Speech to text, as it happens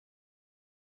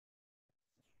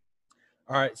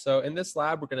All right, so in this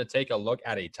lab, we're going to take a look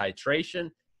at a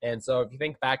titration. And so if you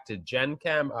think back to Gen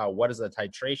Chem, what does a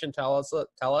titration tell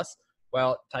us?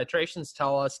 Well, titrations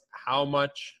tell us how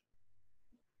much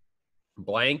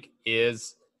blank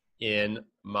is in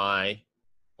my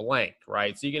blank,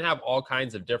 right? So you can have all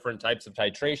kinds of different types of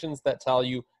titrations that tell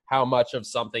you how much of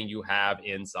something you have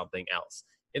in something else.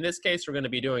 In this case, we're going to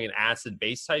be doing an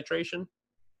acid-base titration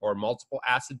or multiple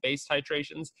acid-base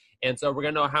titrations. And so we're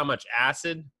going to know how much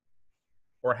acid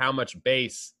or how much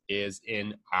base is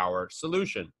in our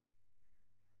solution.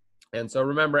 And so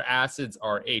remember, acids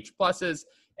are H pluses,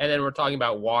 and then we're talking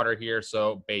about water here,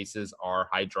 so bases are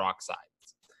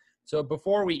hydroxides. So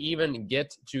before we even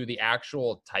get to the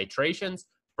actual titrations,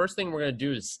 first thing we're going to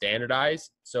do is standardize.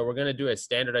 So we're going to do a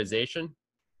standardization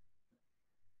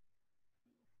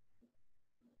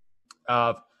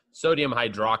of sodium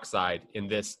hydroxide in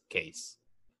this case.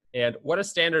 And what a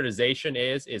standardization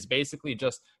is basically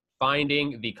just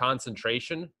finding the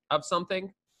concentration of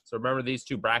something. So remember, these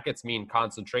two brackets mean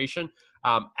concentration,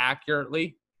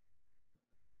 accurately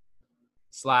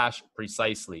 /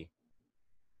 precisely,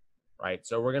 right?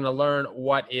 So we're going to learn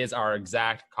what is our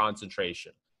exact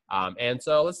concentration. And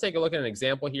so let's take a look at an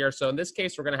example here. So in this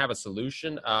case, we're going to have a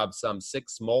solution of some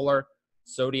 6 molar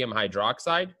sodium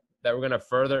hydroxide that we're going to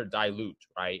further dilute,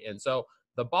 right? And so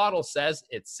the bottle says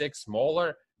it's 6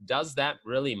 molar. Does that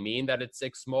really mean that it's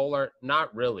 6 molar?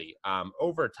 Not really.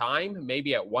 Over time,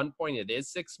 maybe at one point it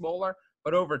is 6 molar,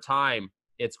 but over time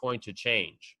it's going to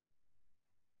change,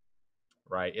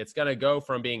 right? It's going to go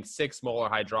from being 6 molar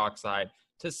hydroxide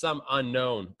to some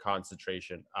unknown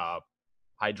concentration of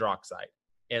hydroxide.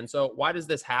 And so why does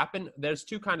this happen? There's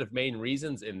two kind of main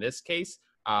reasons in this case.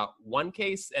 One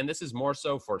case, and this is more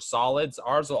so for solids,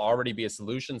 ours will already be a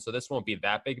solution, so this won't be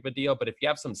that big of a deal. But if you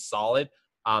have some solid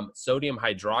sodium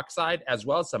hydroxide, as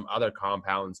well as some other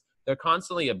compounds, they're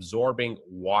constantly absorbing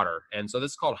water. And so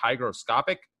this is called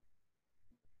hygroscopic.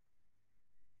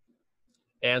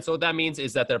 And so what that means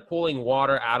is that they're pulling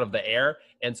water out of the air,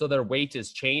 and so their weight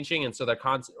is changing, and so the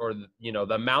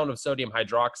amount of sodium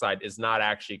hydroxide is not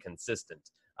actually consistent.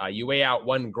 You weigh out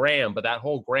 1 gram, but that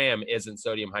whole gram isn't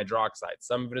sodium hydroxide.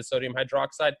 Some of it is sodium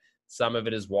hydroxide, some of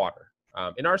it is water.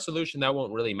 In our solution, that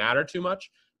won't really matter too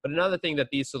much. But another thing that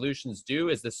these solutions do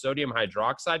is the sodium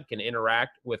hydroxide can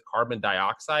interact with carbon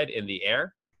dioxide in the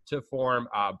air to form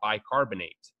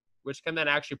bicarbonate, which can then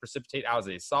actually precipitate out as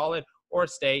a solid or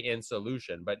stay in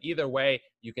solution. But either way,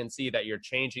 you can see that you're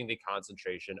changing the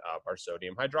concentration of our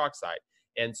sodium hydroxide.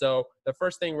 And so the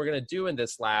first thing we're going to do in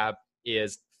this lab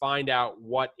is find out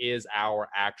what is our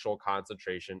actual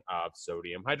concentration of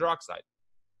sodium hydroxide.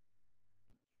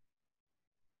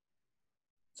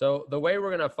 So the way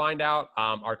we're going to find out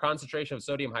our concentration of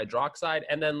sodium hydroxide,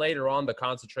 and then later on the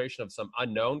concentration of some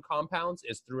unknown compounds,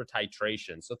 is through a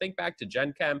titration. So think back to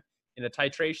Gen Chem. In the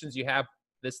titrations, you have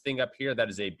this thing up here that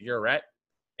is a burette.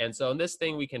 And so in this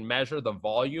thing, we can measure the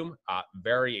volume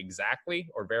very exactly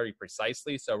or very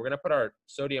precisely. So we're going to put our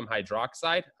sodium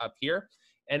hydroxide up here.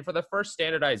 And for the first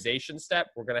standardization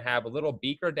step, we're going to have a little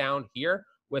beaker down here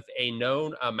with a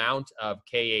known amount of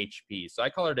KHP. So I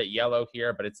colored it yellow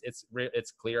here, but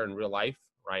it's clear in real life,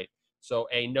 right? So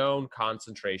a known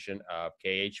concentration of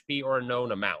KHP, or a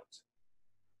known amount.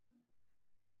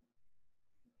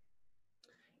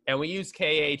 And we use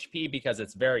KHP because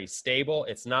it's very stable.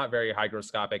 It's not very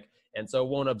hygroscopic, and so it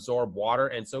won't absorb water.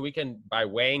 And so we can, by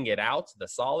weighing it out, the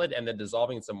solid, and then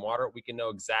dissolving some water, we can know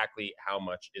exactly how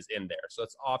much is in there. So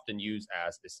it's often used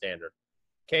as the standard.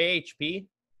 KHP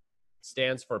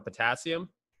stands for potassium,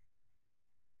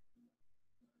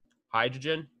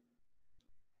 hydrogen,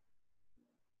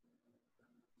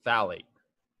 phthalate.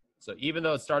 So even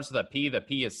though it starts with a P, the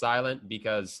P is silent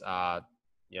because,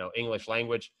 English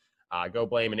language. Go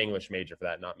blame an English major for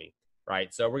that, not me,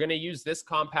 right? So we're going to use this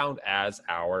compound as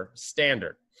our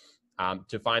standard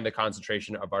to find the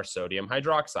concentration of our sodium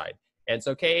hydroxide. And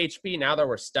so KHP, now that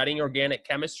we're studying organic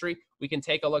chemistry, we can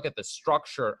take a look at the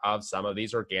structure of some of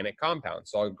these organic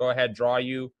compounds. So I'll go ahead and draw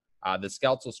you the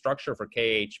skeletal structure for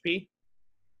KHP.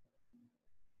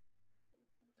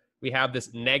 We have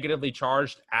this negatively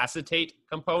charged acetate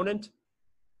component.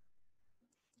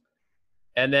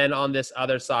 And then on this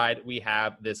other side, we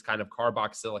have this kind of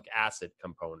carboxylic acid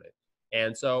component.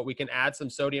 And so we can add some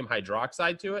sodium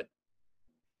hydroxide to it.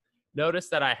 Notice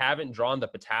that I haven't drawn the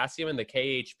potassium in the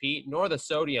KHP, nor the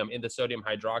sodium in the sodium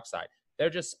hydroxide. They're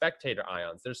just spectator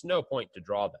ions. There's no point to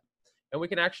draw them. And we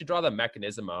can actually draw the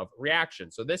mechanism of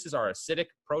reaction. So this is our acidic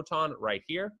proton right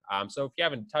here. So if you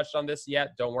haven't touched on this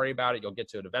yet, don't worry about it. You'll get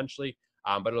to it eventually,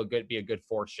 but it'll be a good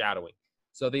foreshadowing.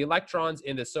 So the electrons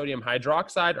in the sodium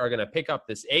hydroxide are going to pick up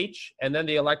this H, and then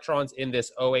the electrons in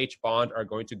this OH bond are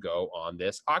going to go on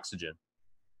this oxygen.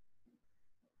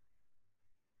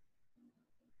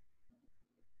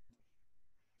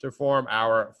 To form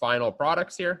our final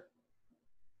products here.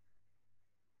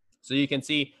 So you can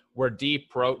see we're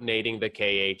deprotonating the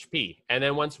KHP. And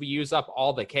then once we use up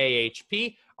all the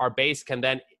KHP, our base can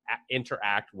then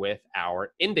interact with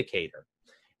our indicator.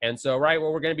 And so, right,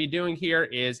 what we're going to be doing here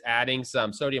is adding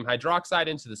some sodium hydroxide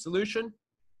into the solution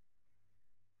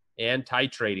and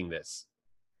titrating this.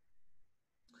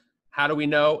 How do we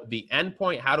know the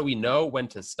endpoint? How do we know when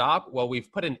to stop? Well,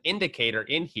 we've put an indicator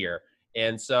in here.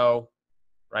 And so,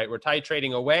 right, we're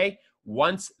titrating away.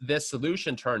 Once this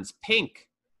solution turns pink,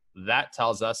 that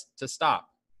tells us to stop.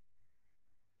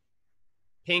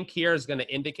 Pink here is going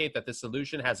to indicate that the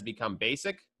solution has become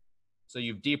basic. So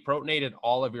you've deprotonated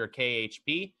all of your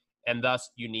KHP, and thus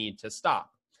you need to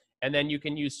stop. And then you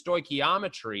can use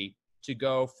stoichiometry to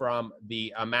go from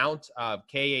the amount of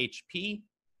KHP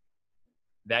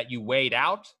that you weighed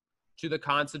out to the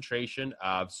concentration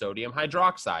of sodium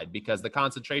hydroxide, because the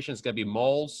concentration is going to be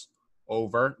moles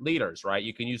over liters, right?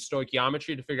 You can use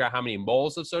stoichiometry to figure out how many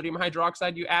moles of sodium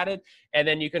hydroxide you added, and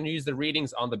then you can use the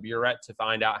readings on the burette to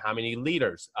find out how many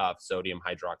liters of sodium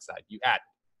hydroxide you added.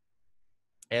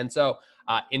 And so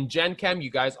in Gen Chem, you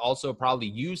guys also probably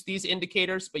used these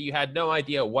indicators, but you had no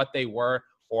idea what they were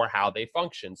or how they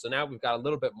function. So now we've got a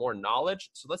little bit more knowledge.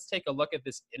 So let's take a look at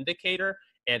this indicator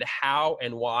and how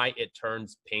and why it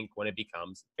turns pink when it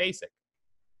becomes basic.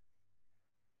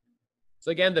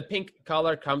 So again, the pink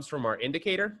color comes from our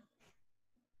indicator.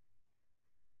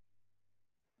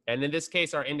 And in this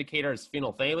case, our indicator is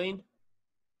phenolphthalein.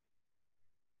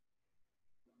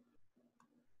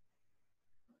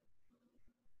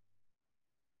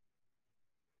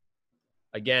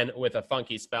 Again, with a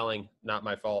funky spelling, not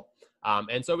my fault.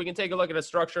 And so we can take a look at the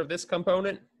structure of this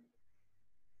component.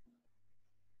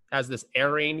 Has this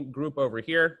arene group over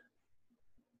here,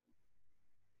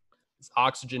 this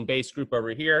oxygen base group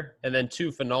over here, and then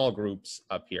two phenol groups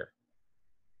up here.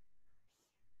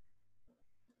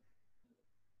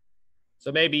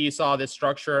 So maybe you saw this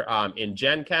structure in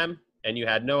Gen Chem and you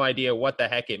had no idea what the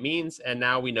heck it means, and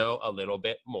now we know a little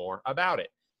bit more about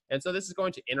it. And so this is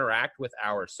going to interact with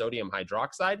our sodium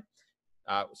hydroxide.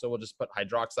 So we'll just put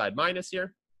hydroxide minus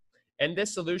here. And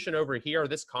this solution over here, or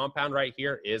this compound right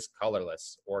here, is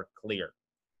colorless or clear,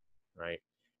 right?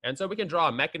 And so we can draw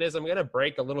a mechanism. I'm going to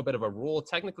break a little bit of a rule.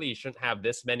 Technically, you shouldn't have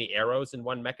this many arrows in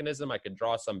one mechanism. I could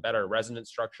draw some better resonance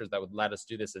structures that would let us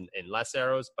do this in less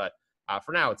arrows, but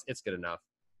for now, it's good enough.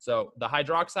 So the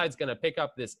hydroxide is going to pick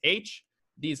up this H.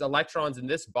 These electrons in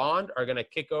this bond are going to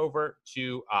kick over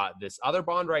to this other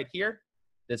bond right here.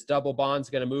 This double bond is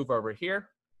going to move over here.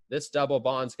 This double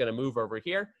bond is going to move over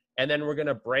here. And then we're going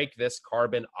to break this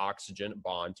carbon-oxygen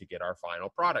bond to get our final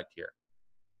product here.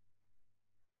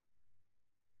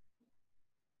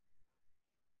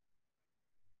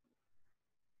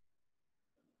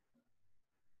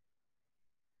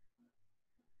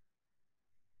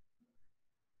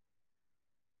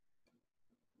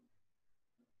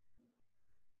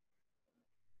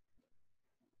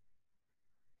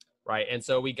 Right, and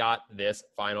so we got this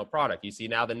final product. You see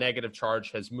now the negative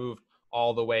charge has moved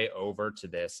all the way over to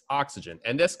this oxygen.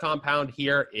 And this compound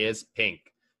here is pink.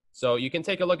 So you can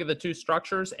take a look at the two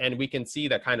structures and we can see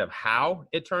the kind of how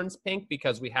it turns pink,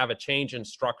 because we have a change in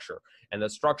structure. And the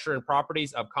structure and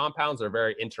properties of compounds are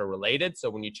very interrelated. So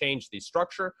when you change the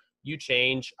structure, you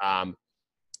change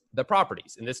the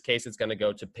properties. In this case, it's going to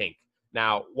go to pink.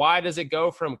 Now, why does it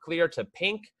go from clear to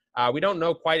pink? We don't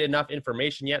know quite enough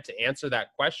information yet to answer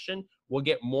that question. We'll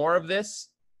get more of this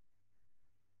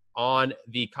on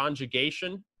the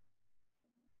conjugation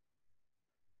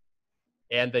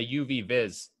and the UV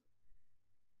vis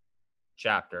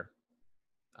chapter.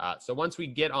 So once we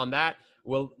get on that,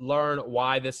 we'll learn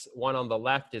why this one on the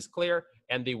left is clear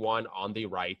and the one on the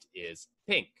right is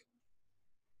pink.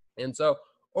 And so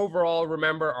overall,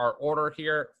 remember our order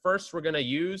here. First, we're going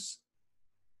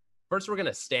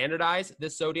to standardize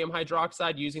this sodium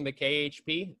hydroxide using the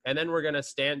KHP, and then we're going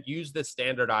to use the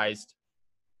standardized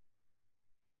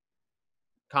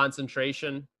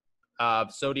concentration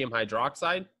of sodium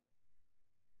hydroxide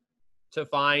to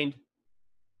find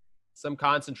some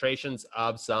concentrations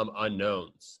of some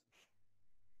unknowns.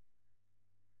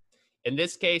 In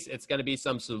this case, it's going to be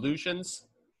some solutions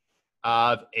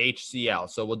of HCl.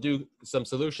 So we'll do some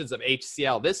solutions of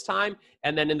HCl this time,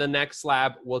 and then in the next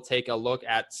lab, we'll take a look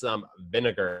at some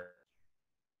vinegar.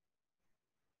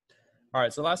 All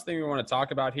right, so last thing we want to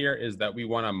talk about here is that we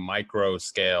want to micro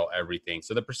scale everything.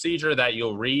 So the procedure that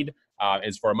you'll read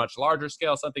is for a much larger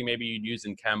scale, something maybe you'd use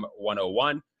in Chem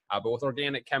 101. But with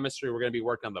organic chemistry, we're going to be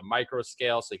working on the micro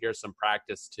scale. So here's some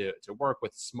practice to work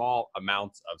with small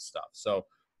amounts of stuff. So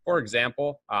for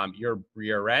example, your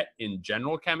burette in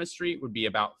general chemistry would be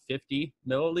about 50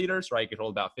 milliliters, right? You could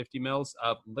hold about 50 mils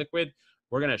of liquid.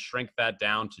 We're going to shrink that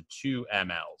down to 2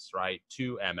 mLs, right?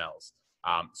 2 mLs.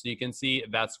 So you can see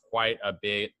that's quite a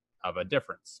bit of a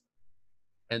difference.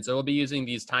 And so we'll be using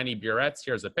these tiny burettes.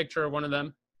 Here's a picture of one of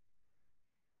them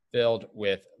filled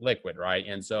with liquid, right?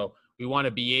 And so we want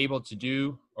to be able to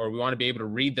do, or we want to be able to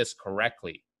read this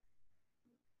correctly.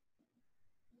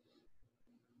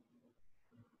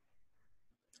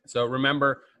 So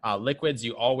remember, liquids,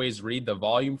 you always read the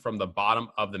volume from the bottom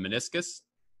of the meniscus.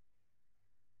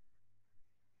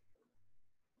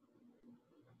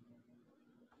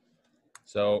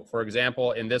 So for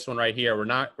example, in this one right here, we're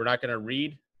not going to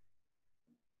read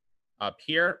up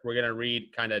here. We're going to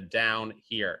read kind of down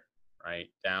here, right?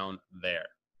 Down there.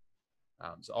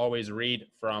 So always read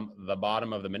from the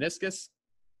bottom of the meniscus.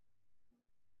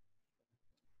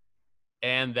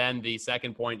 And then the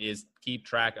second point is keep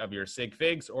track of your sig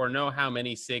figs, or know how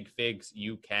many sig figs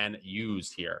you can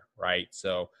use here, right?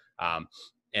 So,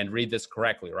 and read this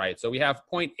correctly, right? So we have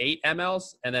 0.8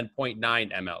 mLs and then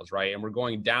 0.9 mLs, right? And we're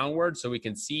going downward, so we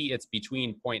can see it's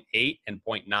between 0.8 and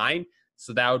 0.9.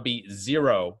 So that would be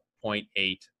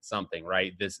 0.8 something,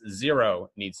 right? This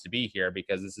 0 needs to be here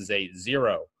because this is a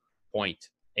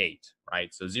 0.8,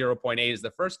 right? So 0.8 is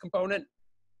the first component.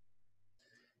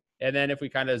 And then if we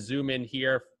kind of zoom in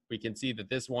here, we can see that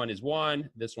this one is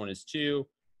 1, this one is 2,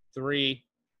 3,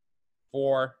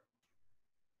 4,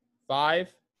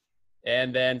 5,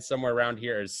 and then somewhere around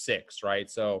here is 6, right?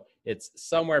 So it's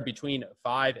somewhere between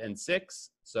 5 and 6.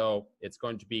 So it's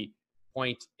going to be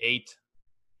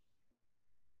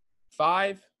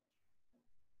 0.85.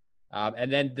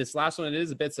 And then this last one, it is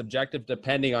a bit subjective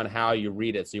depending on how you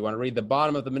read it. So you want to read the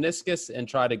bottom of the meniscus and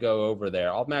try to go over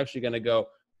there. I'm actually going to go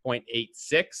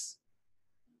 0.86.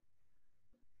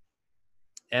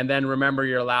 And then remember,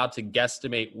 you're allowed to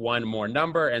guesstimate one more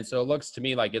number. And so it looks to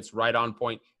me like it's right on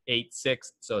 0.86.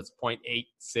 So it's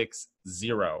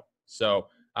 0.860. So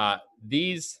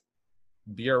these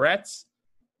burettes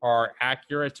are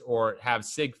accurate or have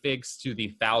sig figs to the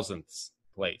thousandths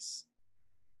place.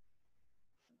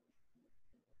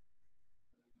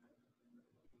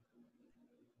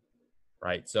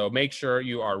 Right, so make sure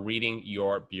you are reading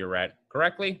your burette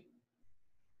correctly.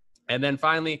 And then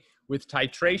finally, with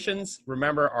titrations,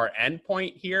 remember our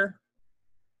endpoint here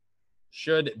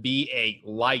should be a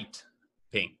light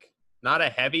pink. Not a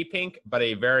heavy pink, but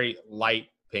a very light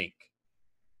pink.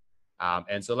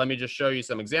 And so let me just show you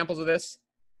some examples of this.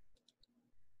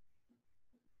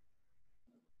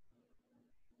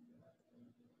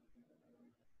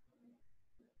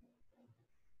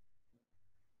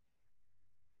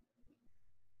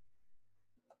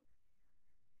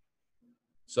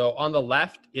 So on the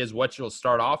left is what you'll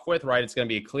start off with, right? It's going to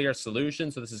be a clear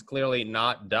solution. So this is clearly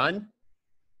not done,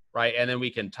 right? And then we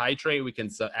can titrate. We can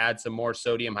add some more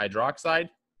sodium hydroxide.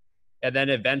 And then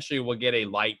eventually we'll get a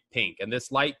light pink. And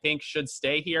this light pink should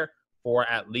stay here for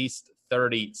at least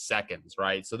 30 seconds,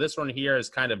 right? So this one here is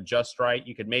kind of just right.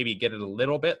 You could maybe get it a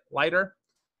little bit lighter,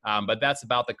 but that's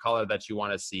about the color that you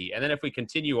want to see. And then if we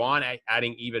continue on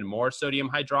adding even more sodium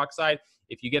hydroxide,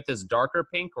 if you get this darker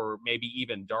pink or maybe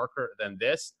even darker than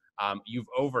this, you've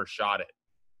overshot it.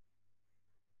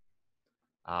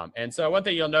 And so one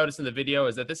thing you'll notice in the video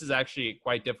is that this is actually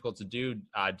quite difficult to do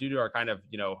due to our kind of,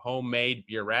 homemade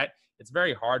burette. It's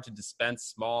very hard to dispense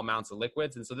small amounts of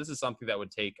liquids. And so this is something that would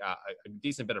take a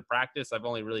decent bit of practice. I've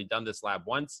only really done this lab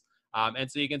once. And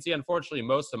so you can see, unfortunately,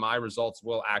 most of my results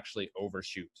will actually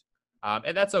overshoot.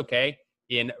 And that's okay.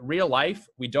 In real life,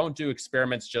 we don't do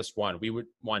experiments just once. We would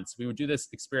do this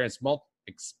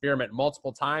experiment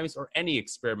multiple times, or any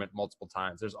experiment multiple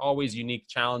times. There's always unique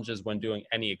challenges when doing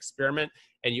any experiment,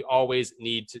 and you always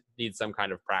need some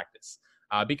kind of practice.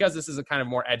 Because this is a kind of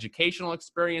more educational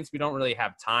experience, we don't really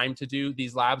have time to do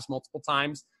these labs multiple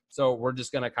times. So we're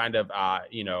just going to kind of,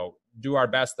 do our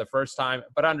best the first time,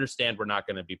 but understand we're not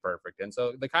going to be perfect. And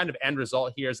so the kind of end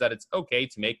result here is that it's okay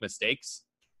to make mistakes.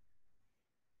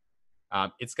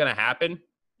 It's going to happen,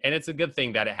 and it's a good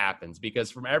thing that it happens,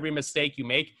 because from every mistake you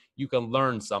make, you can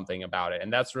learn something about it.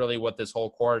 And that's really what this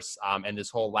whole course and this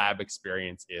whole lab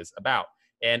experience is about.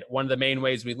 And one of the main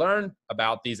ways we learn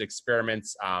about these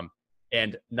experiments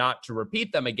and not to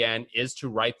repeat them again is to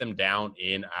write them down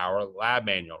in our lab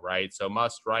manual, right? So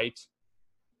must write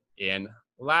in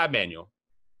lab manual.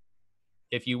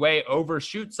 If you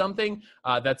overshoot something,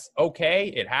 that's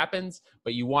okay, it happens,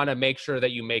 but you want to make sure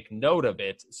that you make note of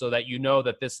it so that you know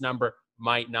that this number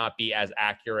might not be as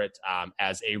accurate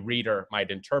as a reader might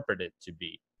interpret it to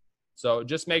be. So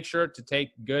just make sure to take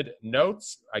good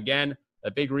notes. Again,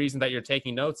 the big reason that you're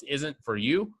taking notes isn't for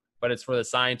you, but it's for the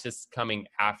scientists coming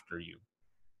after you.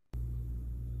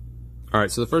 All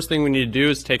right, so the first thing we need to do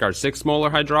is take our 6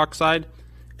 molar hydroxide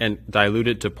and dilute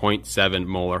it to 0.7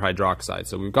 molar hydroxide.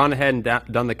 So we've gone ahead and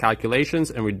done the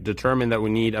calculations, and we determined that we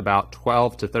need about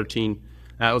 12 to 13,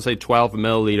 let's say 12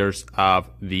 milliliters of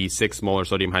the 6 molar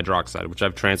sodium hydroxide, which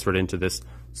I've transferred into this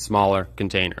smaller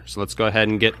container. So let's go ahead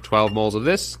and get 12 moles of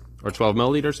this, or 12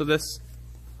 milliliters of this.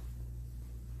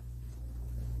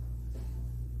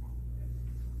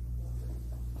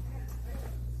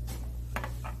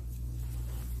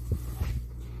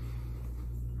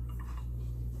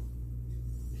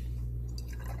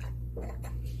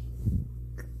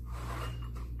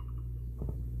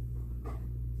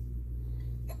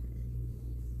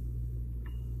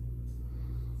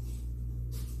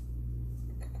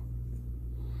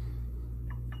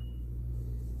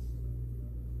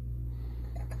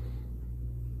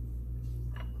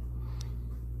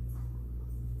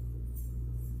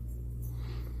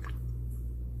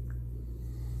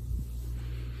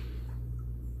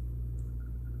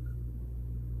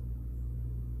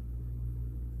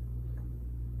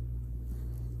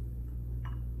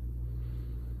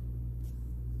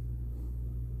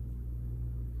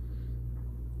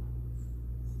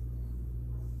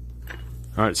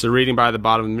 All right, so reading by the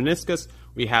bottom of the meniscus,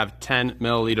 we have 10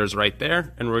 milliliters right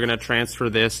there, and we're going to transfer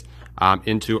this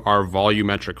into our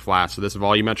volumetric flask. So this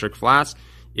volumetric flask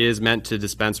is meant to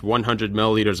dispense 100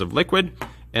 milliliters of liquid,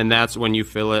 and that's when you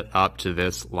fill it up to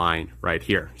this line right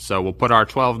here. So we'll put our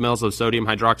 12 mils of sodium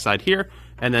hydroxide here,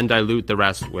 and then dilute the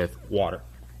rest with water.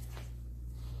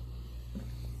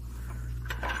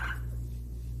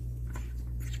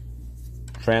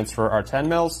 Transfer our 10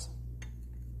 mils.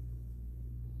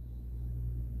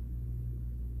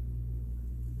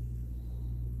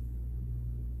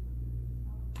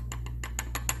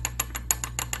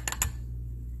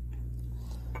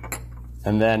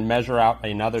 And then measure out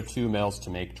another 2 mils to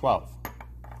make 12.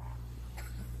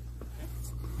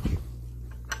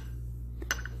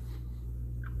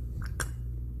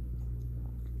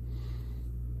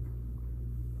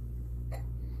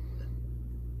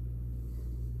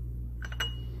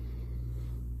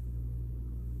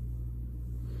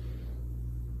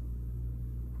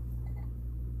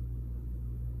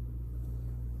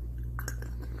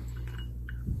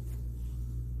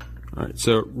 All right,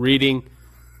 so reading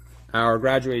our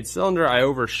graduated cylinder, I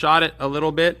overshot it a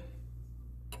little bit.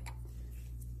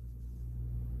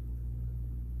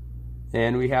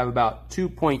 And we have about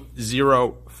 2.05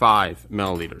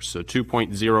 milliliters. So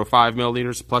 2.05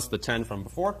 milliliters plus the 10 from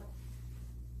before.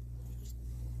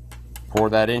 Pour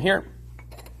that in here.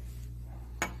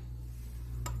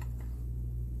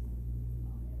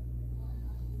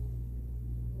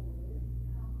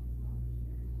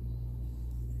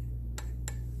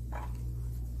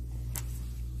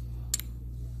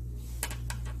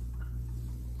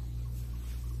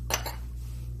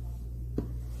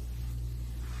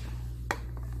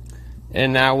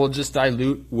 And now we'll just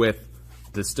dilute with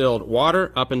distilled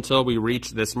water up until we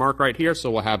reach this mark right here.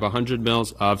 So we'll have 100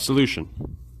 mils of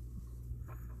solution.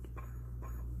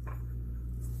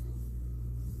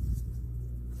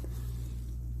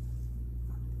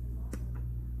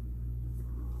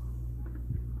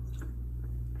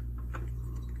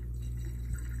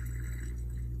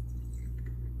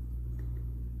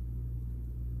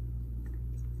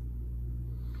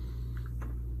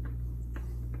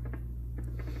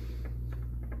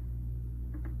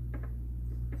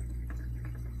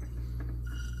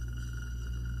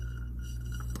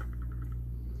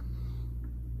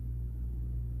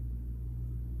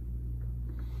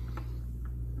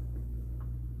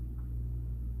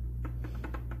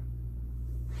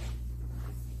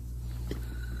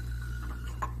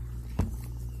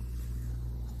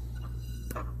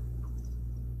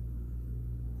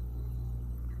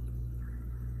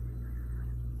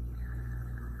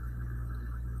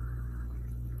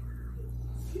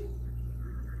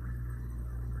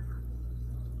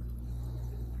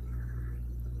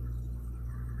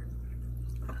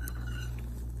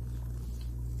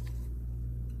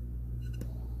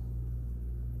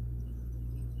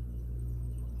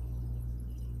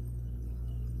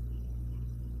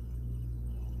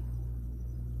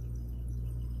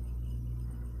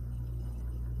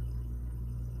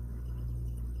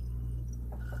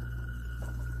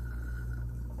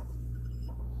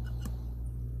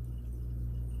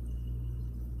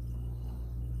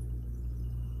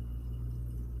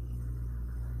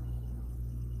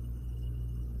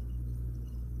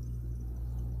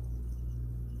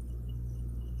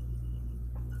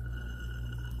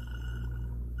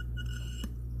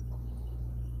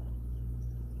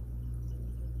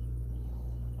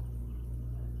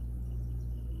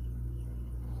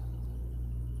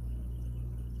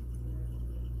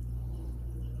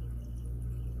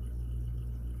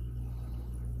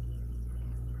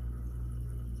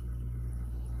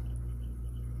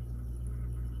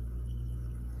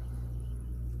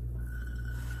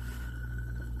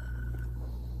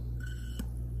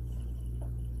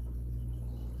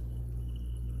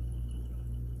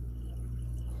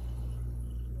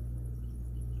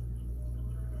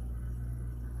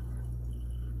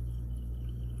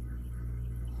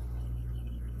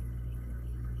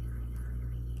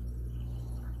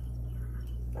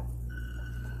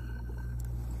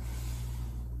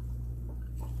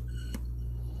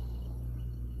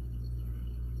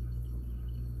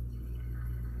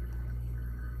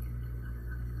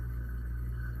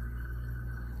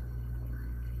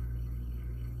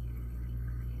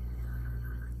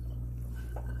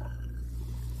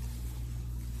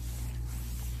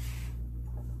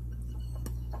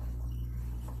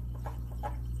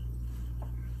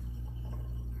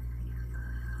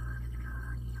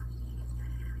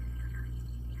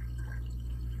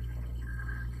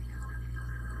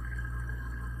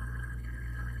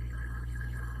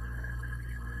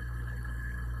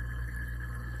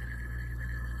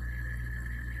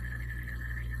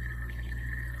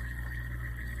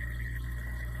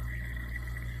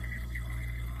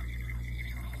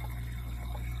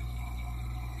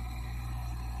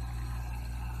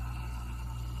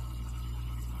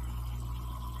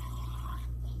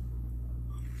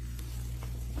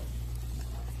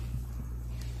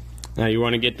 Now you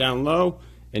want to get down low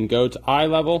and go to eye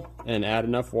level and add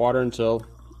enough water until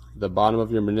the bottom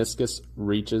of your meniscus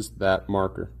reaches that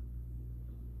marker.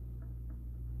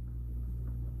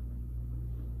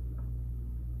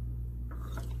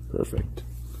 Perfect.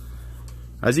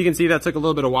 As you can see, that took a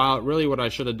little bit of while. Really what I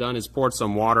should have done is poured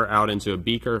some water out into a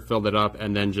beaker, filled it up,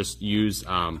 and then just use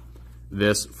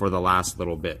this for the last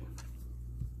little bit.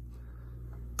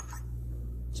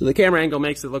 So the camera angle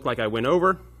makes it look like I went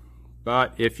over,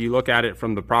 but if you look at it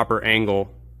from the proper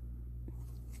angle,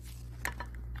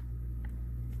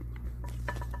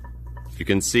 you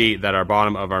can see that our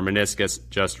bottom of our meniscus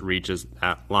just reaches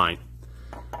that line.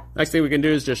 Next thing we can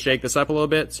do is just shake this up a little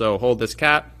bit. So hold this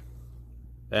cap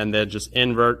and then just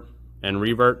invert and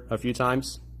revert a few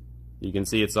times. You can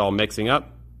see it's all mixing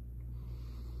up.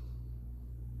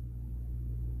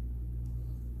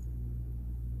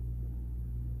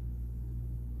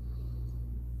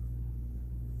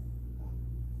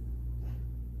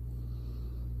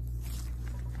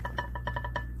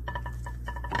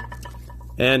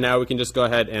 And now we can just go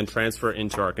ahead and transfer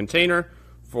into our container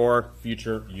for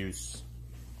future use.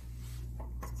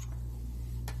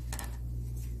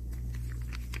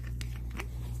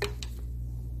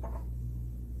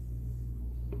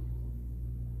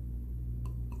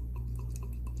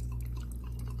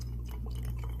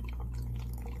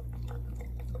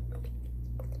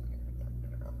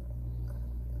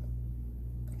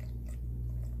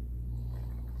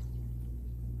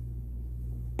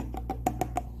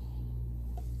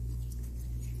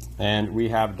 And we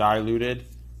have diluted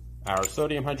our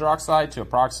sodium hydroxide to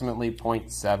approximately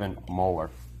 0.7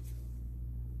 molar.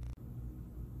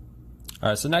 All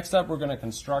right, so next up we're going to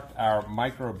construct our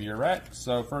micro burette.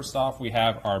 So first off, we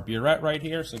have our burette right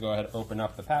here, so go ahead and open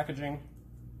up the packaging.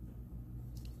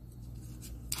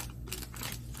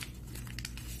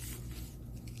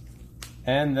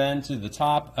 And then to the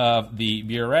top of the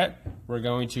burette, we're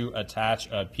going to attach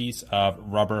a piece of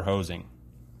rubber hosing.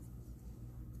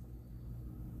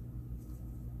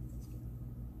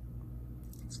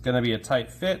 It's going to be a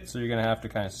tight fit, so you're going to have to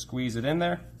kind of squeeze it in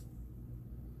there.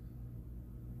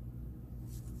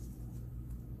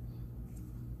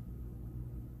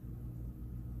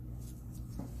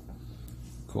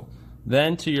 Cool.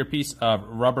 Then to your piece of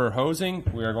rubber hosing,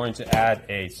 we are going to add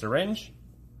a syringe.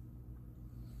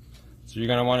 So you're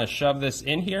going to want to shove this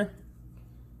in here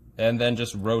and then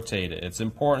just rotate it. It's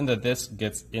important that this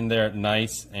gets in there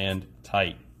nice and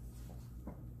tight.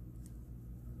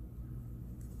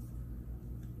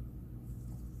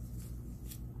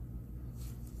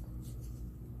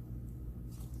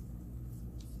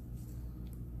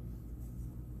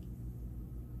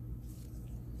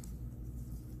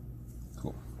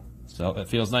 Cool. So it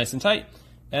feels nice and tight.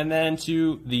 And then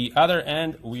to the other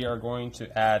end, we are going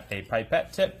to add a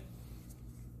pipette tip.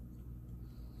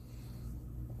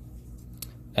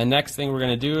 And next thing we're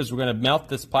going to do is we're going to melt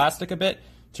this plastic a bit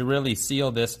to really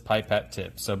seal this pipette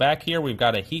tip. So back here we've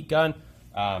got a heat gun.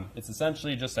 It's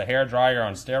essentially just a hair dryer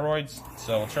on steroids.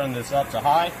 So we'll turn this up to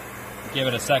high, give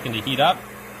it a second to heat up.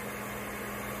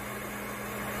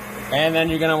 And then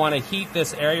you're going to want to heat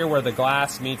this area where the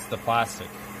glass meets the plastic.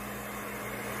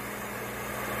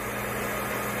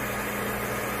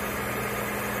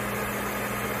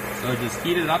 So just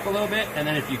heat it up a little bit, and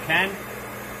then if you can,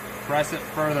 press it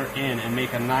further in and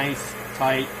make a nice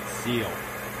tight seal.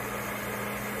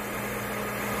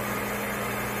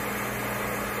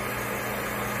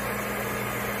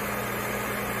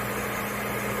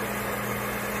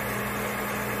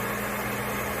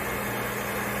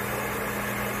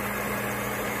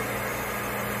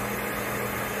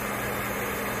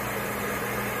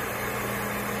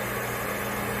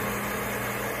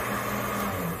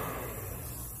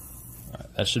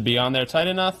 That should be on there tight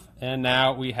enough, and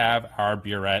now we have our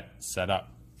burette set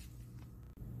up.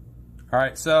 All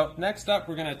right, so next up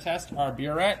we're going to test our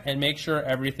burette and make sure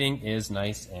everything is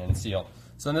nice and sealed.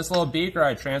 So in this little beaker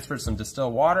I transferred some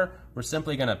distilled water. We're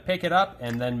simply going to pick it up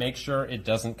and then make sure it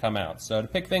doesn't come out. So to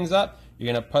pick things up,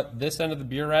 you're going to put this end of the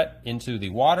burette into the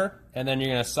water, and then you're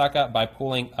going to suck up by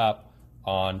pulling up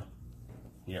on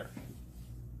here.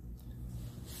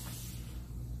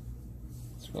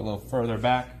 Let's go a little further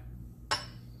back.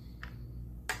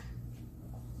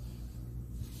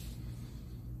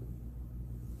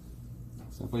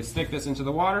 Simply stick this into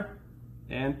the water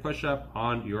and push up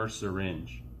on your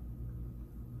syringe.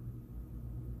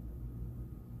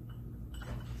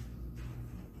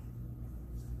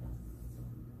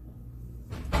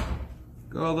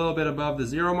 Go a little bit above the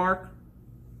 0 mark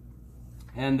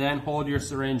and then hold your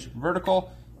syringe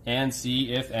vertical and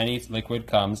see if any liquid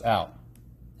comes out.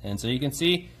 And so you can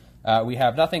see we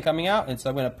have nothing coming out, and so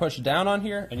I'm going to push down on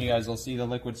here, and you guys will see the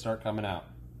liquid start coming out.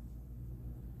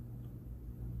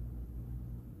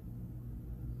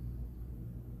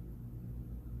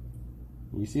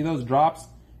 You see those drops?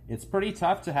 It's pretty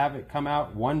tough to have it come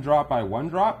out one drop by one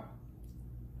drop.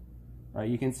 Right,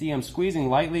 you can see I'm squeezing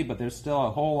lightly, but there's still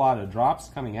a whole lot of drops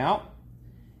coming out.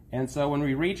 And so when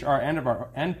we reach our end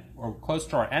or close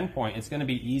to our end point, it's going to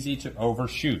be easy to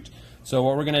overshoot. So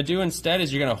what we're going to do instead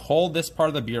is you're going to hold this part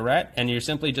of the burette, and you're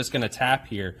simply just going to tap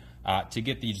here to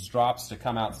get these drops to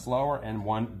come out slower and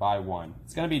one by one.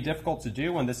 It's going to be difficult to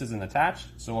do when this isn't attached,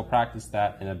 so we'll practice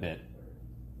that in a bit.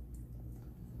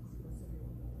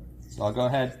 So I'll go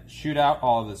ahead, shoot out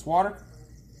all of this water.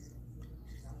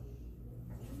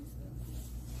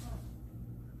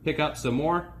 Pick up some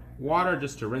more water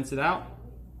just to rinse it out.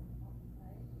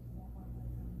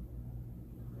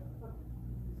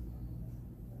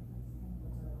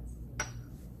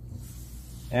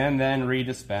 And then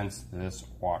redispense this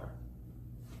water.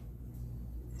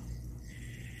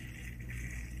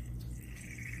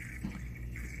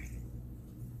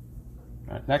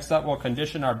 All right, next up, we'll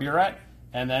condition our burette,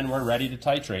 and then we're ready to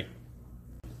titrate.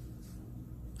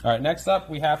 All right, next up,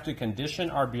 we have to condition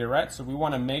our burette, so we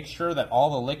want to make sure that all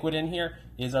the liquid in here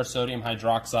is our sodium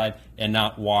hydroxide and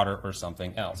not water or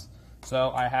something else.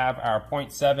 So I have our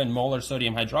 0.7 molar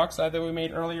sodium hydroxide that we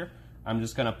made earlier. I'm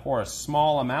just going to pour a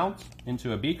small amount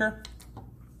into a beaker.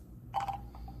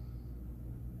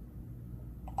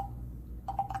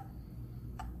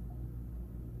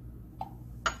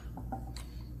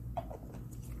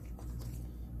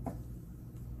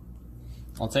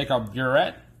 I'll take our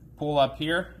burette, pull up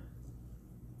here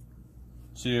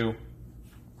to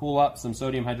pull up some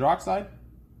sodium hydroxide,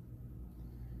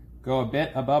 go a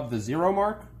bit above the 0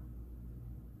 mark,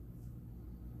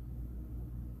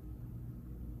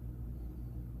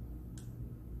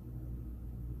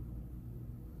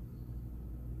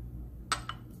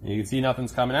 you can see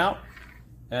nothing's coming out,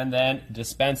 and then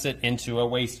dispense it into a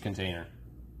waste container.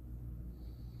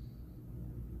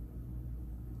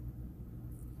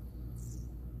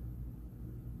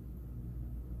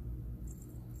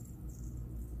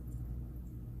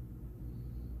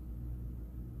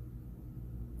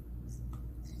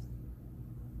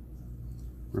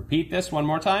 Repeat this one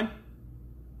more time.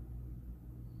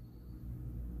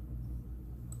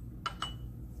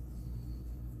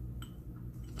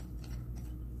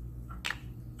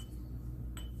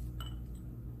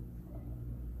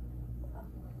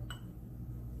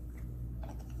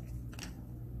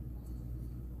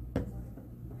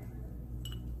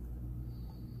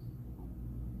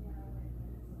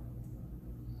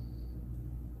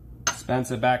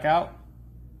 Dispense it back out.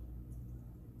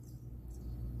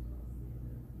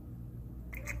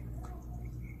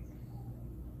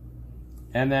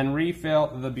 And then refill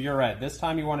the burette. This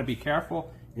time you want to be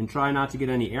careful and try not to get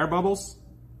any air bubbles,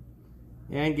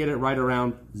 and get it right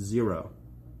around 0.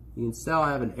 You can tell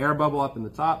I have an air bubble up in the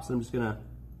top, so I'm just going to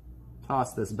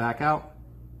toss this back out.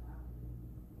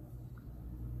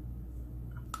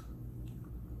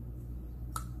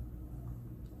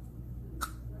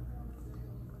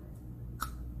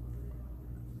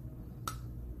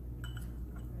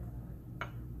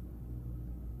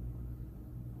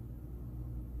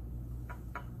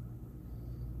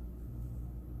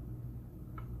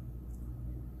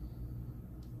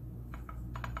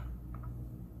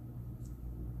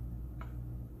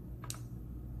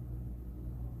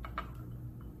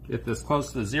 Get this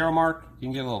close to the 0 mark, you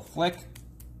can give it a little flick.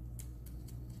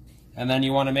 And then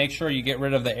you want to make sure you get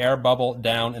rid of the air bubble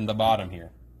down in the bottom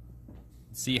here.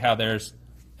 See how there's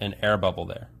an air bubble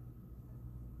there.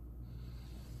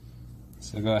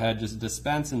 So go ahead, just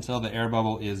dispense until the air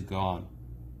bubble is gone.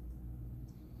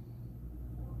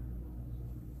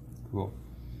 Cool.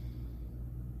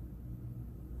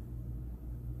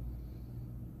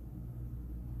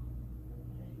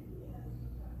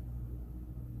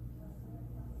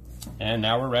 And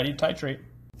now we're ready to titrate.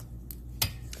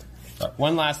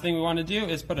 One last thing we want to do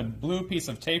is put a blue piece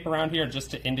of tape around here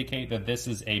just to indicate that this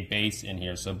is a base in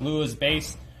here. So blue is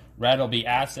base, red will be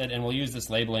acid, and we'll use this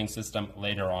labeling system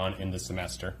later on in the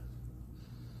semester.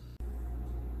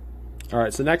 All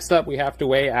right, so next up we have to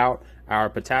weigh out our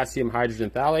potassium hydrogen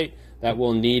phthalate that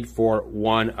we'll need for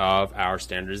one of our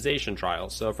standardization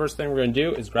trials. So first thing we're going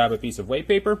to do is grab a piece of weight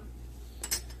paper,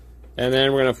 and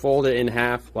then we're going to fold it in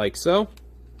half like so.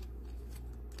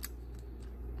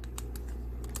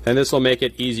 And this will make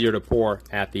it easier to pour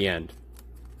at the end.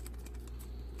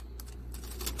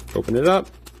 Open it up,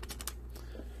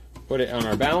 put it on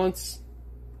our balance,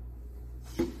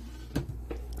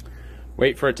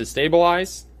 wait for it to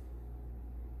stabilize,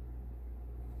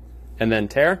 and then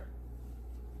tare.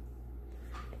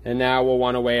 And now we'll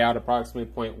want to weigh out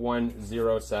approximately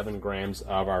 0.107 grams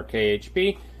of our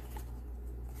KHP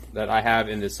that I have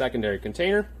in this secondary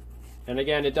container. And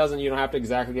again, you don't have to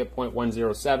exactly get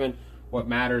 0.107. What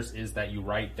matters is that you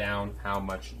write down how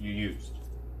much you used.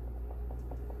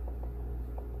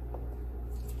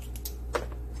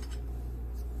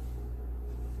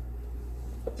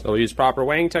 So we'll use proper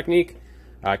weighing technique.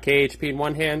 KHP in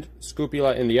one hand,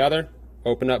 scupula in the other.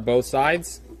 Open up both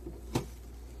sides.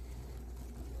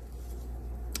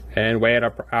 And weigh it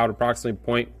out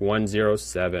approximately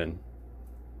 0.107.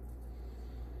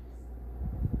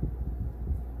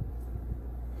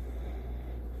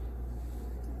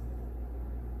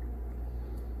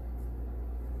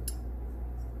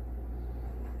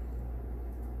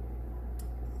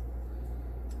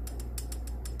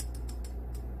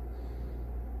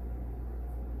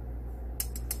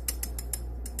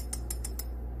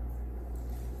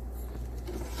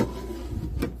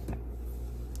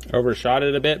 Overshot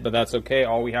it a bit, but that's okay.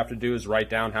 All we have to do is write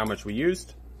down how much we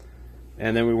used,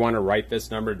 and then we want to write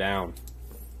this number down.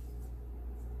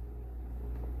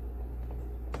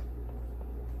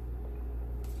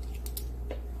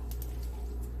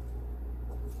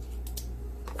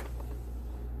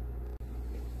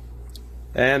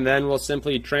 And then we'll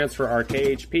simply transfer our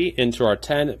KHP into our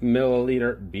 10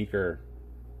 milliliter beaker.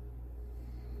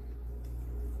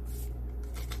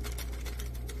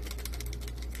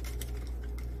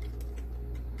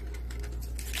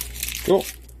 Cool.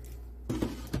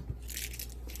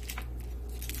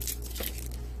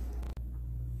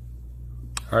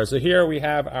 All right, so here we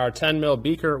have our 10 ml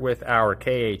beaker with our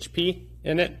KHP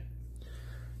in it.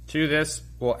 To this,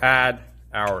 we'll add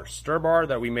our stir bar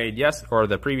that we made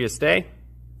the previous day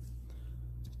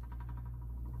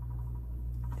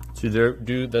to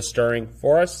do the stirring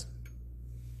for us.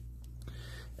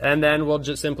 And then we'll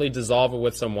just simply dissolve it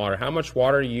with some water. How much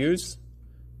water you use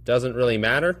doesn't really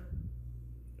matter,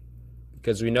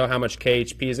 because we know how much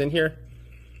KHP is in here.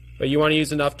 But you want to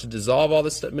use enough to dissolve all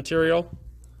this material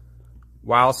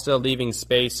while still leaving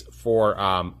space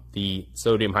for the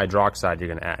sodium hydroxide you're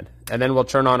going to add. And then we'll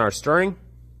turn on our stirring.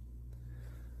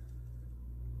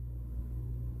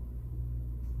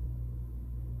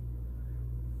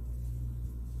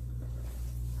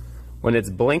 When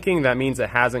it's blinking, that means it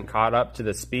hasn't caught up to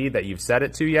the speed that you've set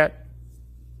it to yet.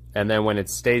 And then when it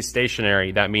stays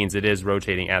stationary, that means it is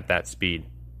rotating at that speed.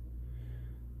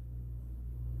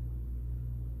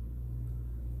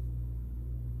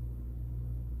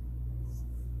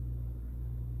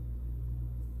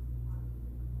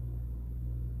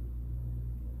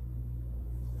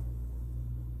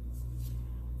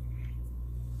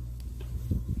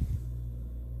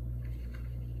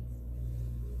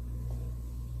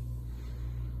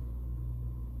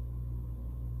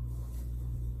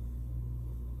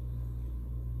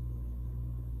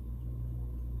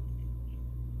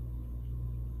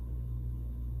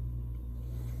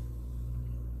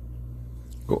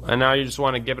 Cool. And now you just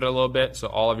want to give it a little bit so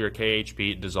all of your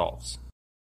KHP dissolves.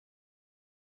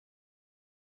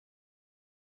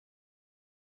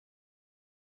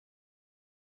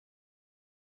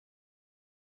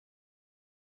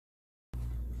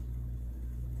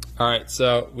 All right,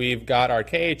 so we've got our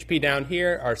KHP down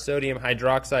here, our sodium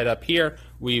hydroxide up here.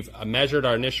 We've measured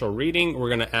our initial reading. We're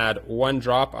going to add 1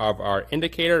 drop of our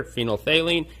indicator,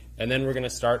 phenolphthalein, and then we're going to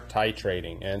start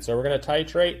titrating. And so we're going to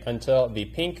titrate until the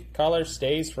pink color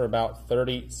stays for about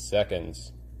 30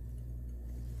 seconds.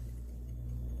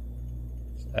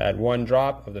 Add 1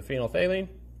 drop of the phenolphthalein.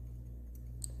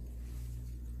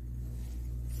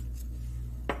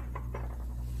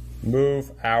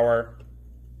 Move our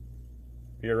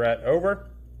burette over,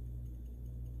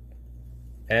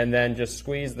 and then just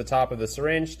squeeze the top of the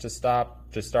syringe to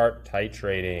start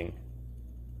titrating.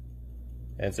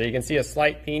 And so you can see a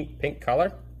slight pink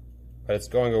color, but it's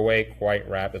going away quite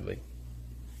rapidly.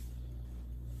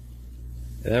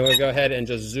 And then we'll go ahead and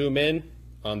just zoom in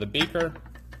on the beaker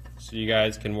so you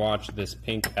guys can watch this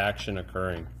pink action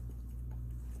occurring.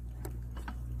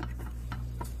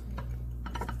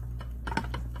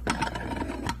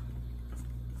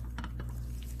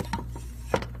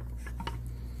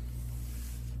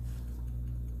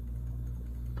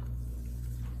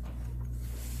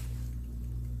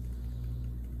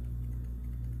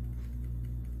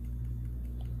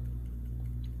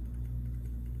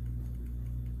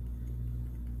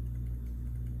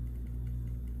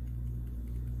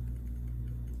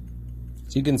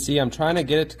 So you can see I'm trying to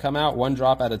get it to come out 1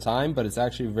 drop at a time, but it's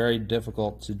actually very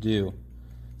difficult to do.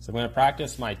 So I'm going to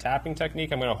practice my tapping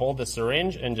technique. I'm going to hold the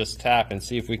syringe and just tap and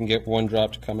see if we can get 1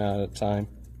 drop to come out at a time.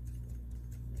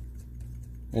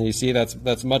 And you see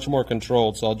that's much more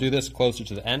controlled. So I'll do this closer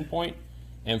to the end point,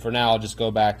 And for now, I'll just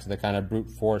go back to the kind of brute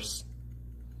force.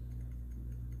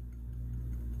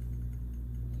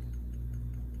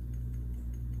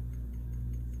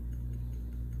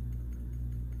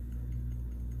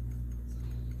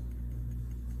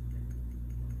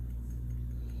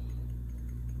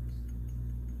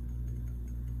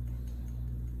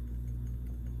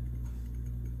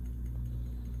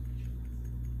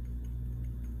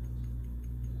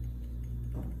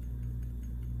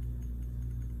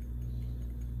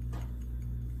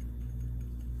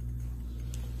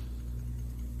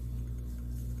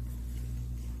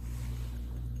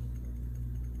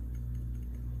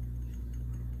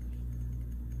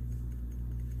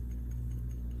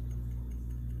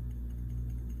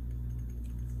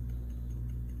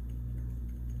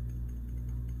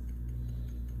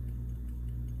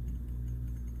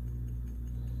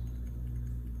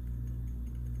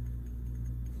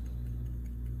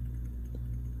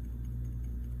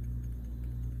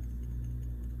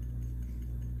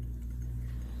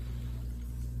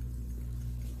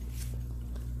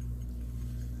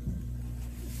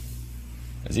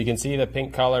 As you can see, the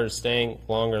pink color is staying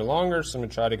longer and longer, so I'm going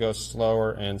to try to go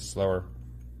slower and slower.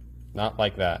 Not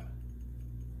like that.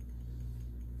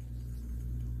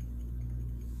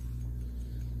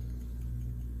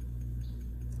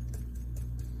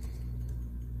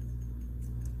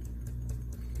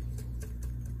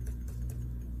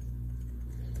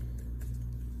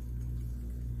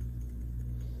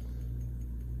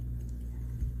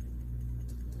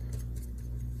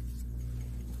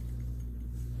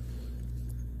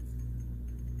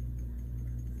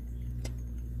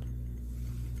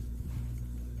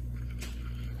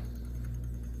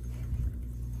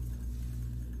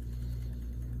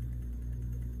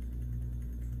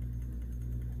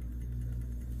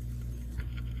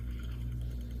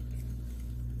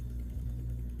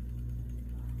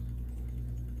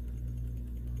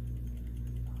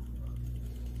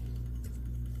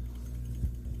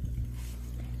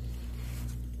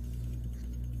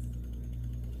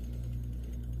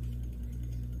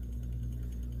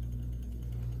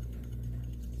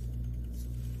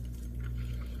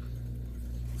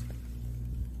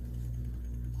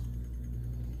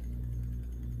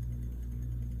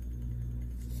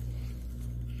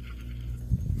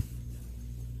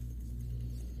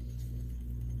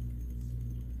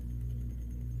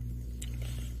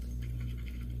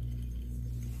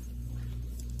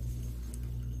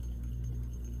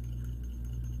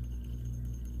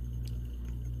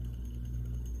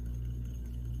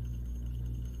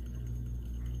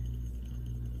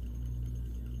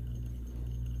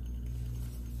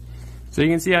 So you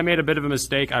can see I made a bit of a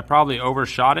mistake. I probably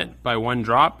overshot it by 1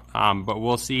 drop, but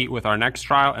we'll see with our next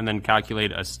trial and then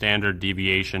calculate a standard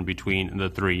deviation between the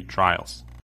 3 trials.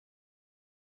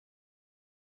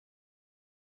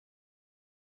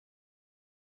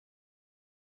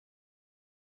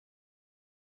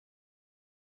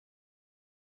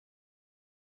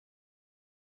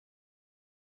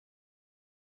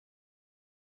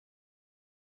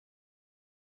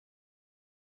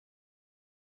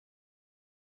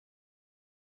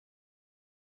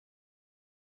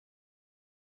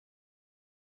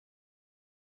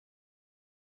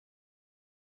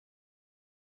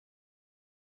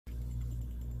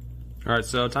 All right,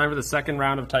 so time for the second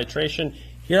round of titration.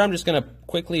 Here I'm just going to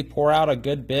quickly pour out a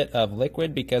good bit of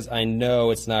liquid because I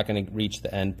know it's not going to reach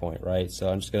the end point, right? So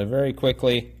I'm just going to very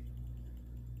quickly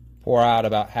pour out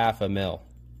about 1/2 ml.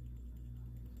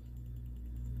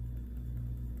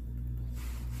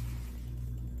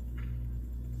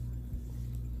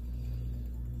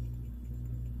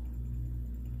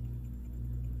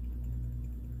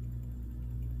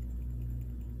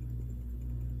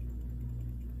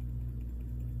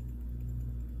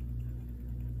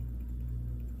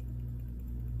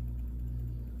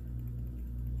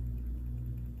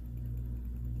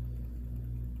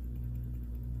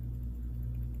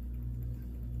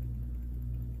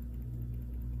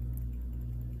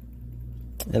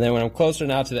 And then when I'm closer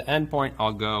now to the end point,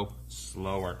 I'll go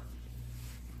slower.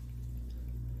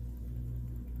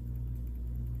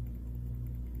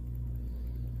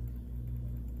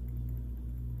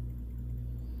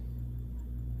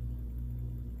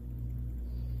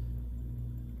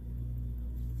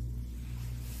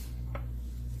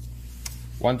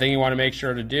 One thing you want to make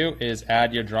sure to do is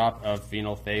add your drop of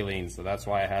phenolphthalein, so that's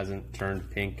why it hasn't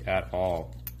turned pink at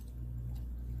all.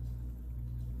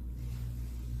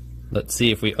 Let's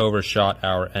see if we overshot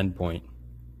our endpoint.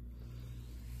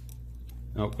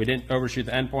 Nope, we didn't overshoot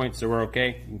the endpoint, so we're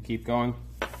okay. We can keep going.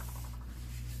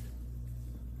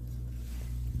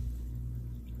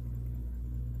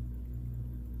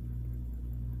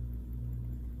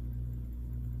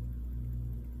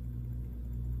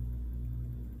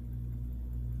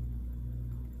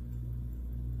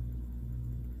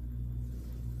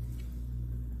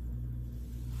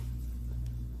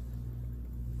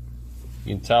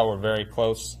 You can tell we're very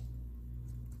close.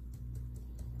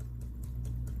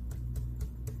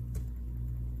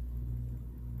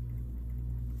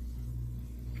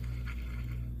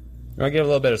 I'm gonna give it a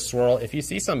little bit of swirl. If you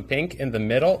see some pink in the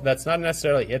middle, that's not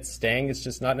necessarily it staying, it's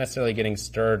just not necessarily getting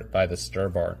stirred by the stir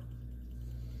bar.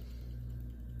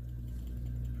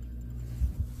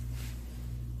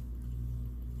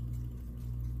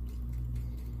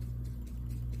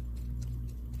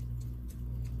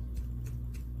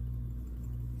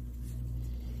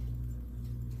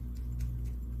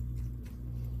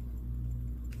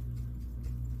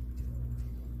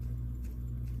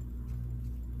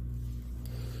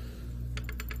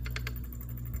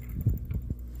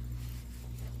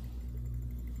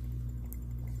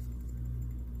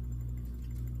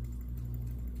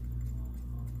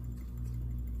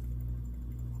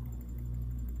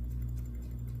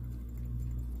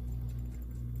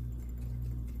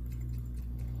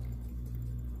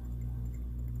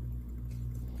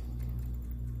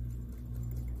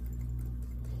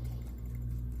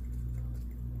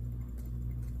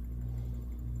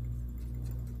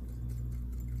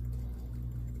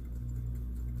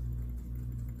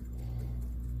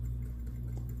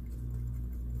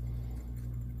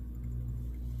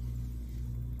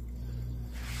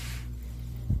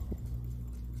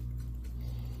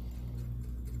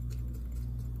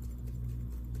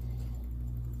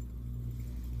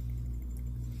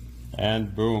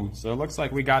 And boom. So it looks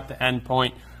like we got the end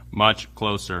point much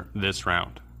closer this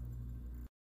round.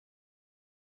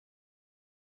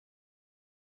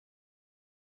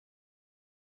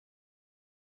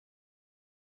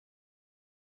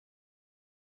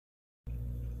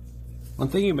 One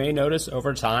thing you may notice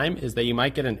over time is that you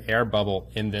might get an air bubble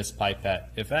in this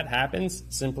pipette. If that happens,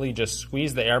 simply just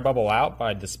squeeze the air bubble out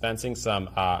by dispensing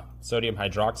some sodium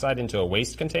hydroxide into a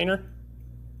waste container.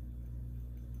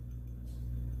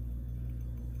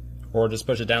 Or just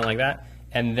push it down like that,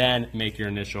 and then make your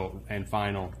initial and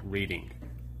final reading.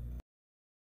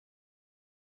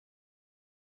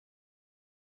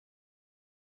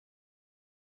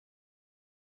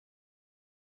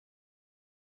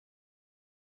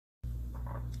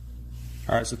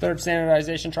 All right, so third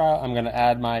standardization trial, I'm going to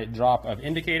add my drop of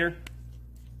indicator.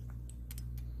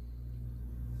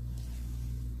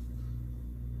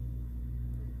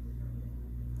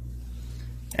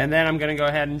 And then I'm going to go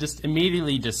ahead and just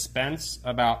immediately dispense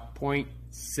about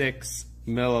 0.6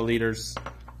 milliliters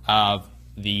of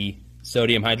the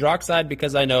sodium hydroxide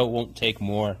because I know it won't take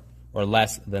more or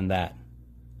less than that.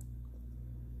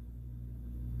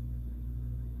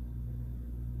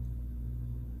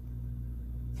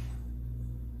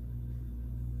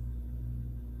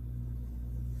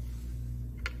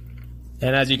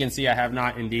 And as you can see, I have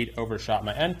not indeed overshot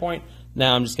my endpoint.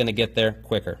 Now I'm just going to get there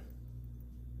quicker.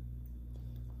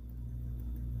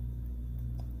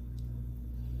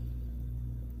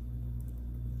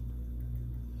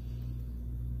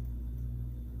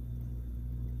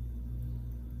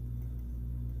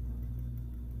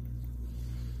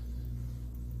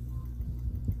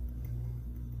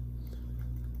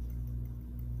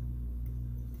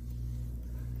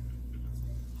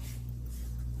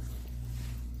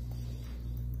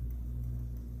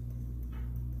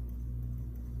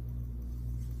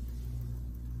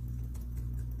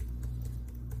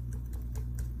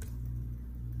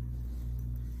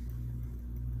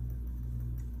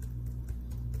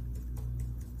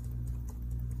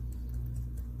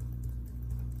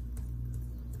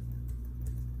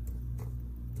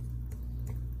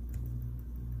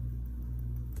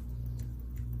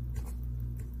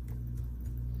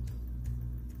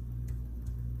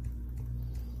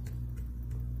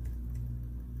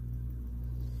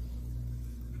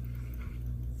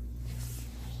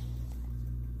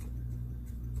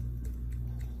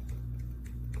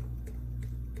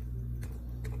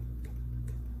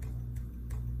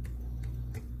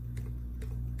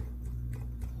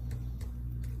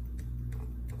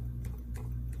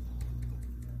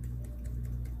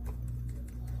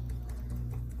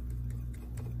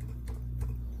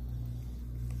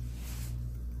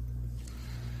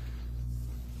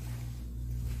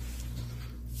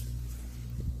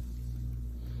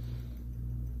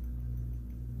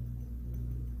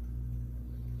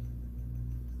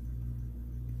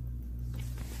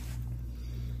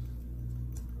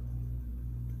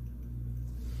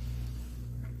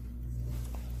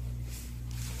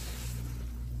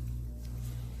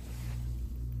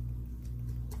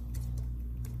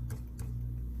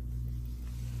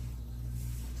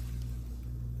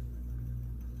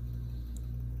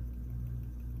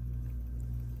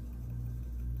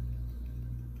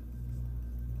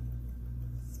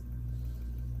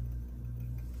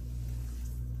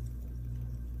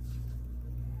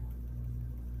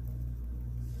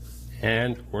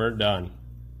 And we're done.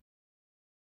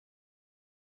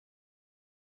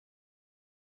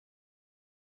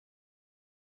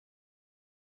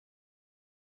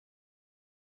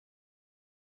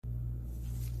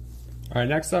 All right,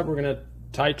 next up, we're going to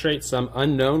titrate some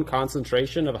unknown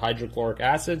concentration of hydrochloric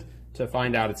acid to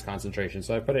find out its concentration.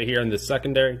 So I put it here in the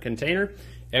secondary container,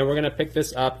 and we're going to pick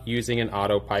this up using an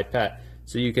auto pipette.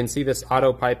 So you can see this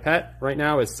auto pipette right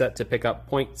now is set to pick up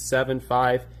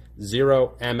 0.750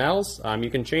 mLs. You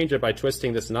can change it by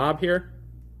twisting this knob here.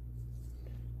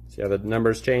 See how the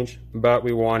numbers change? But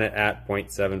we want it at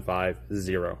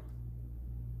 0.750.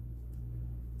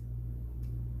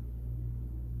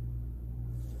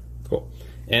 Cool.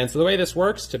 And so the way this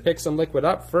works, to pick some liquid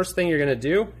up, first thing you're going to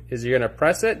do is you're going to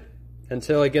press it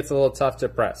until it gets a little tough to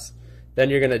press. Then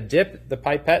you're going to dip the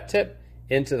pipette tip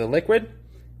into the liquid,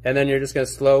 and then you're just going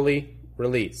to slowly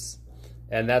release.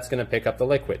 And that's going to pick up the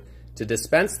liquid. To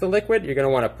dispense the liquid, you're going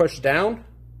to want to push down,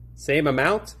 same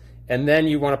amount, and then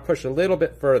you want to push a little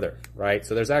bit further, right?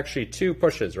 So there's actually two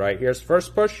pushes, right? Here's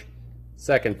first push,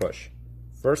 second push.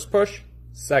 First push,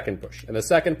 second push. And the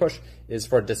second push is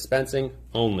for dispensing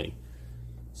only.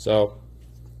 So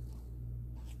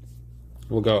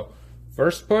we'll go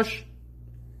first push,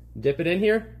 dip it in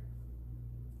here,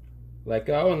 let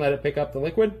go and let it pick up the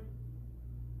liquid.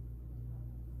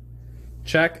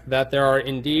 Check that there are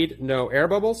indeed no air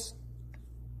bubbles.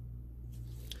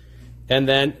 And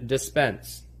then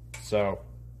dispense. So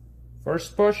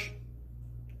first push,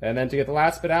 and then to get the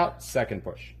last bit out, second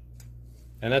push.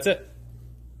 And that's it.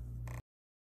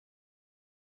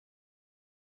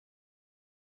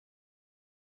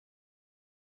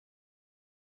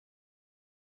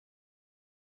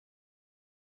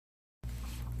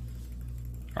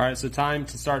 All right, so time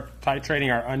to start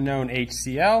titrating our unknown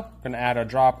HCl. We're going to add a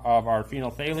drop of our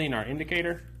phenolphthalein, our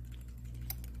indicator.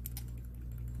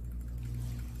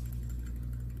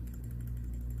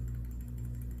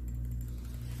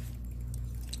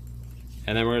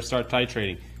 And then we're going to start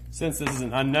titrating. Since this is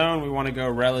an unknown, we want to go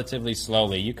relatively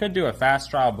slowly. You could do a fast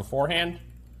trial beforehand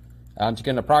to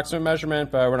get an approximate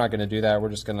measurement, but we're not going to do that. We're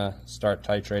just going to start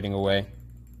titrating away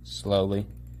slowly.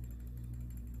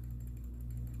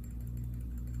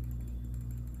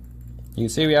 You can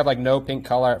see we have like no pink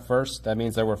color at first. That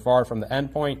means that we're far from the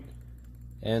end point,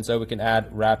 and so we can add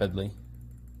rapidly.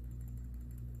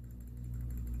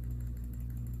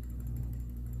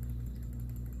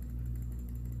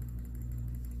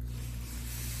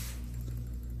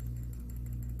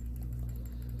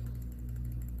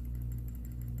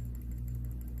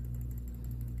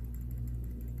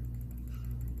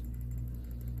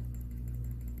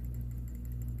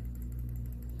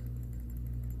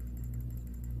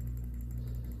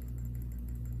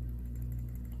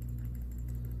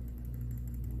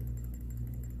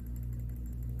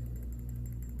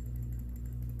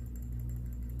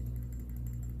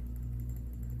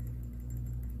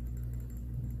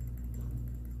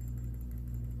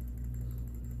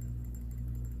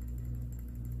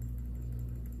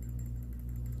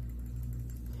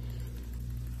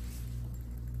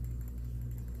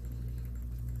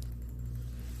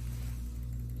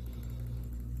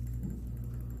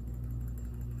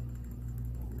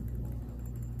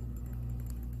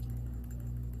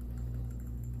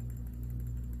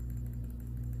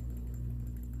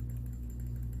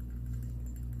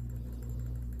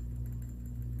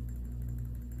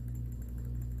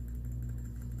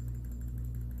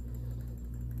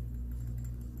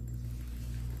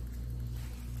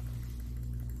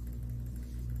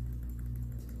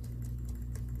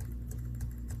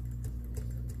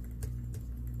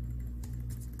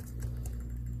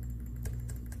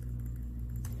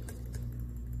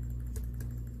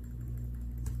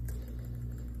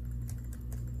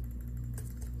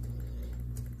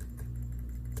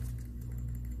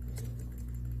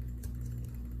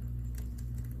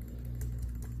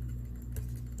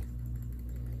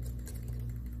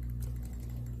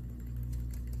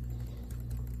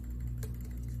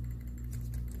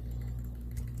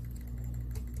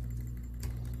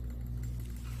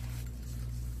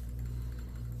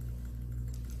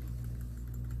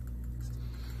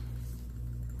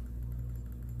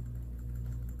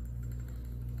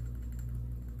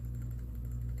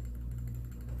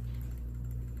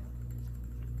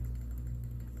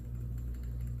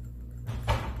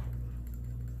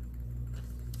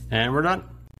 And we're done.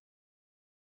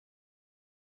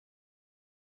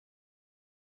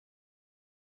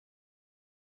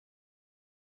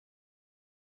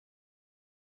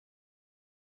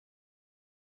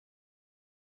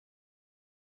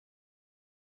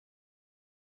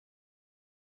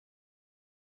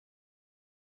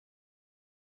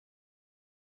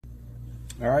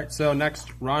 All right, so next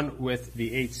run with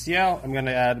the HCl. I'm going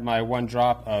to add my 1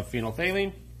 drop of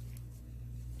phenolphthalein.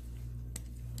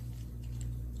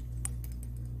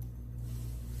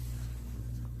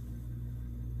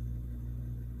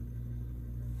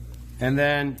 And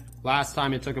then last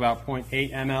time it took about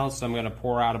 0.8 ml, so I'm going to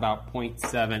pour out about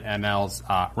 0.7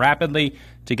 mLs rapidly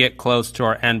to get close to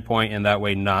our endpoint and that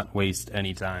way not waste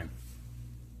any time.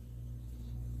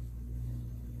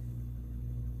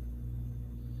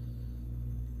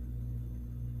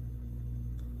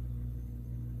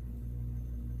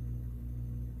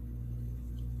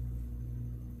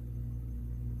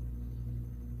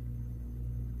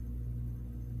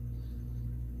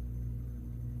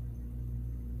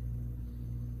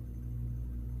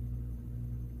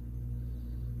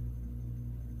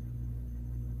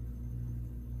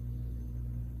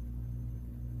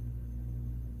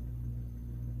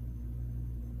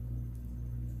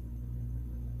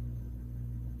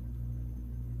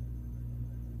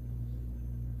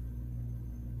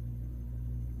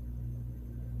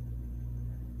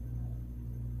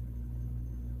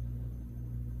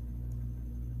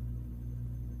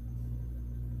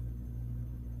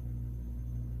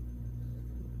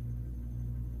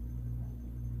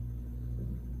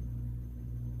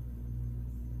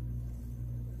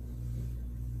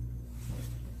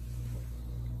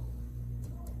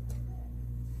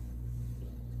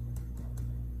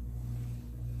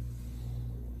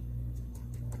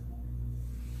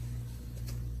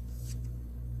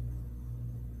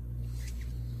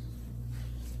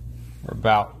 We're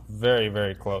about very,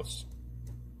 very close.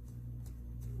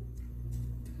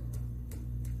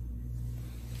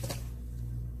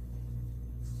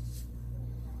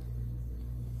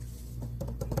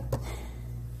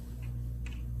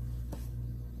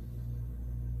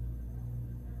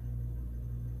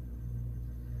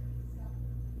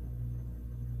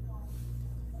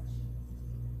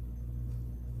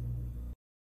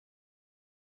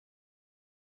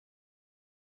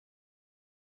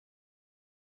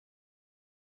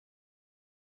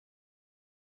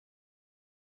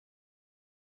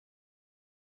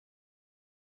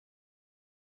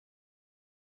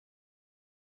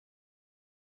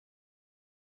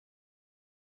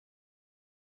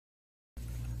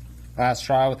 Last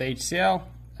try with HCl,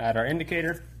 add our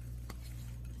indicator.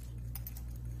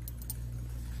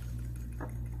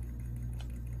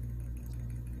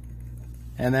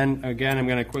 And then again, I'm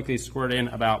going to quickly squirt in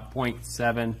about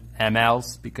 0.7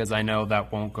 mLs because I know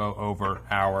that won't go over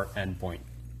our endpoint.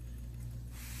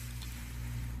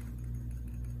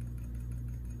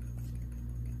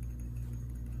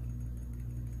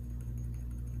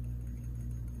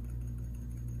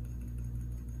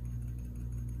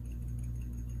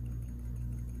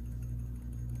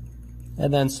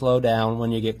 And then slow down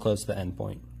when you get close to the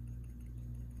endpoint.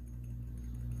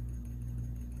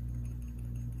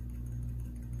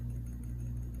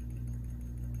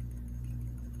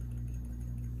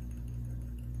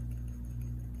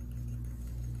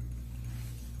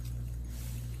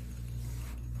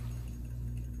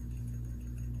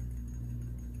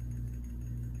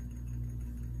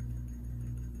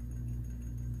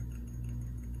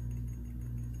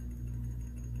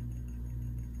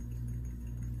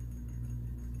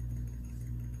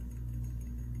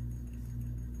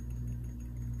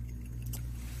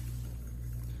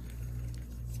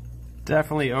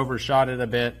 Definitely overshot it a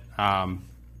bit,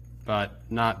 but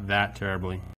not that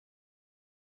terribly.